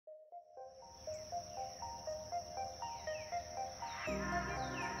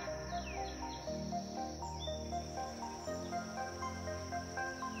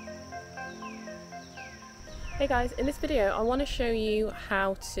Hey guys, in this video I want to show you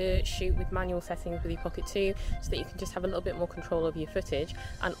how to shoot with manual settings with your Pocket 2 so that you can just have a little bit more control over your footage,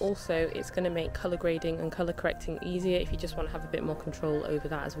 and also it's going to make colour grading and colour correcting easier if you just want to have a bit more control over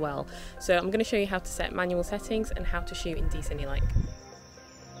that as well. So I'm going to show you how to set manual settings and how to shoot in D-Cinelike.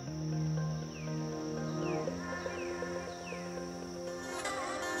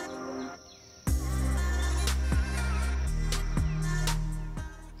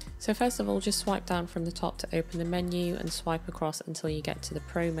 So first of all, just swipe down from the top to open the menu and swipe across until you get to the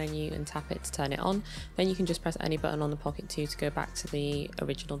Pro menu and tap it to turn it on. Then you can just press any button on the Pocket 2 to go back to the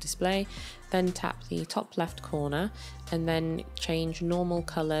original display. Then tap the top left corner and then change normal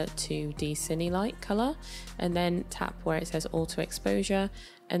color to D-Cinelike color, and then tap where it says auto exposure,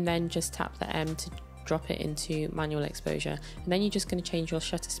 and then just tap the M to drop it into manual exposure. And then you're just going to change your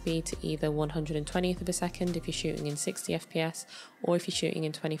shutter speed to either 1/120th of a second if you're shooting in 60 fps, or if you're shooting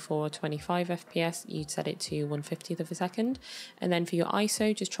in 24 or 25 fps you'd set it to 1/50th of a second. And then for your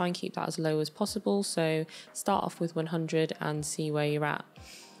ISO, just try and keep that as low as possible, so start off with 100 and see where you're at.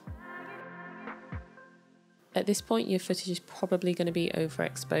 At this point your footage is probably going to be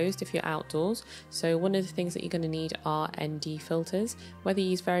overexposed if you're outdoors, so one of the things that you're going to need are ND filters. Whether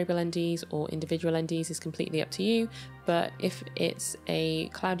you use variable NDs or individual NDs is completely up to you, but if it's a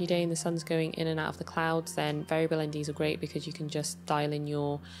cloudy day and the sun's going in and out of the clouds, then variable NDs are great because you can just dial in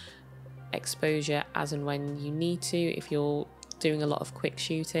your exposure as and when you need to. If you're doing a lot of quick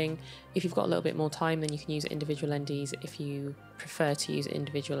shooting, if you've got a little bit more time, then you can use individual NDs if you prefer to use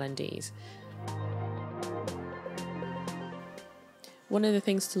individual NDs. One of the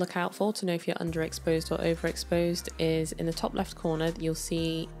things to look out for to know if you're underexposed or overexposed is in the top left corner you'll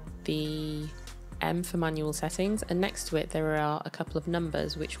see the M for manual settings, and next to it there are a couple of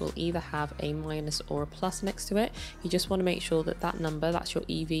numbers which will either have a minus or a plus next to it. You just want to make sure that that number, that's your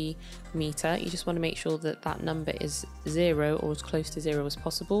EV meter, you just want to make sure that that number is 0 or as close to 0 as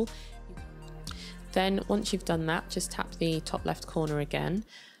possible. Then once you've done that, just tap the top left corner again,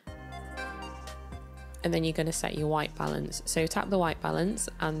 and then you're going to set your white balance. So tap the white balance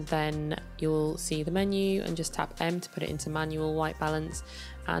and then you'll see the menu and just tap M to put it into manual white balance.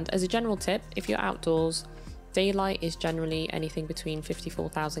 And as a general tip, if you're outdoors, daylight is generally anything between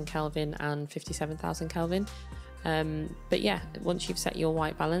 54,000 Kelvin and 57,000 Kelvin. But yeah, once you've set your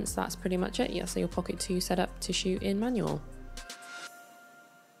white balance, that's pretty much it. Yeah, so your Pocket 2 set up to shoot in manual.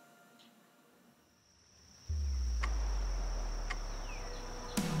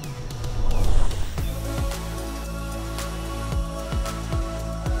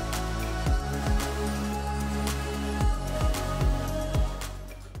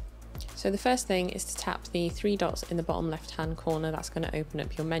 So the first thing is to tap the 3 dots in the bottom left hand corner. That's going to open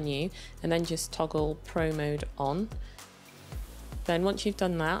up your menu, and then just toggle Pro mode on. Then once you've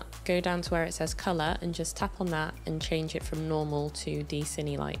done that, go down to where it says color and just tap on that and change it from normal to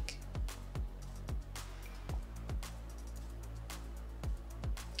D-Cinelike.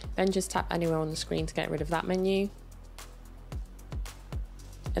 Then just tap anywhere on the screen to get rid of that menu.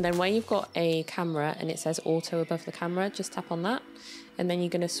 And then where you've got a camera and it says auto above the camera, just tap on that. And then you're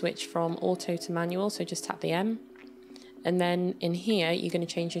going to switch from auto to manual, so just tap the M. And then in here, you're going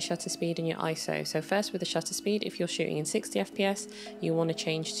to change your shutter speed and your ISO. So first with the shutter speed, if you're shooting in 60 FPS, you want to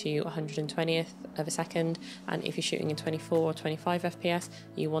change to 1/120th of a second. And if you're shooting in 24 or 25 FPS,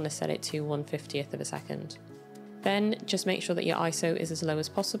 you want to set it to 1/50th of a second. Then just make sure that your ISO is as low as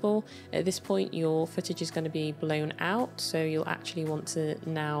possible. At this point, your footage is going to be blown out, so you'll actually want to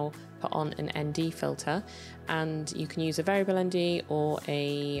now put on an ND filter, and you can use a variable ND or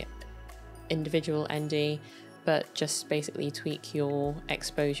a individual ND, but just basically tweak your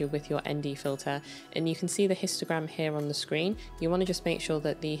exposure with your ND filter. And you can see the histogram here on the screen. You want to just make sure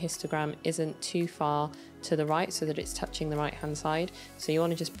that the histogram isn't too far to the right so that it's touching the right hand side. So you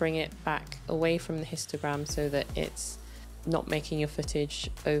want to just bring it back away from the histogram so that it's not making your footage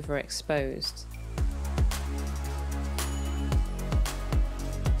overexposed.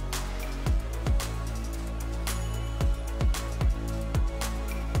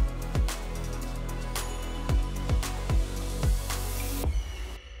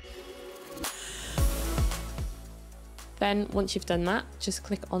 Then once you've done that, just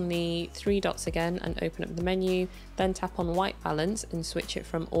click on the 3 dots again and open up the menu, then tap on white balance and switch it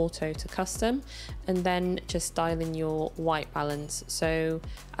from auto to custom, and then just dial in your white balance. So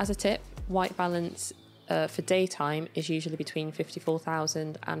as a tip, white balance for daytime is usually between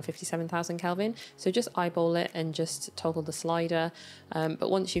 54,000 and 57,000 Kelvin. So just eyeball it and just toggle the slider.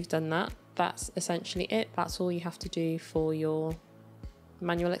 But once you've done that, that's essentially it. That's all you have to do for your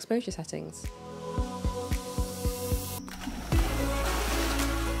manual exposure settings.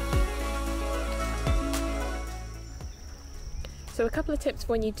 So a couple of tips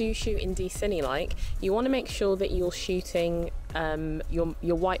when you do shoot in D-Cinelike, you want to make sure that you're shooting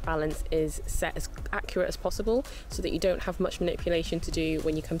your white balance is set as accurate as possible so that you don't have much manipulation to do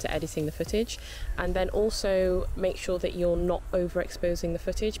when you come to editing the footage. And then also make sure that you're not overexposing the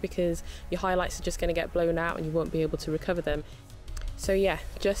footage, because your highlights are just going to get blown out and you won't be able to recover them. So yeah,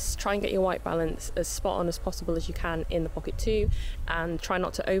 just try and get your white balance as spot on as possible as you can in the Pocket 2, and try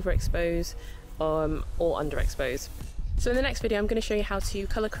not to overexpose or underexpose. So in the next video I'm going to show you how to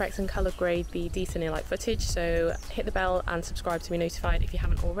colour correct and colour grade the D-Cinelike footage, so hit the bell and subscribe to be notified if you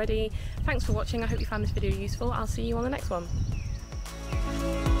haven't already. Thanks for watching, I hope you found this video useful. I'll see you on the next one.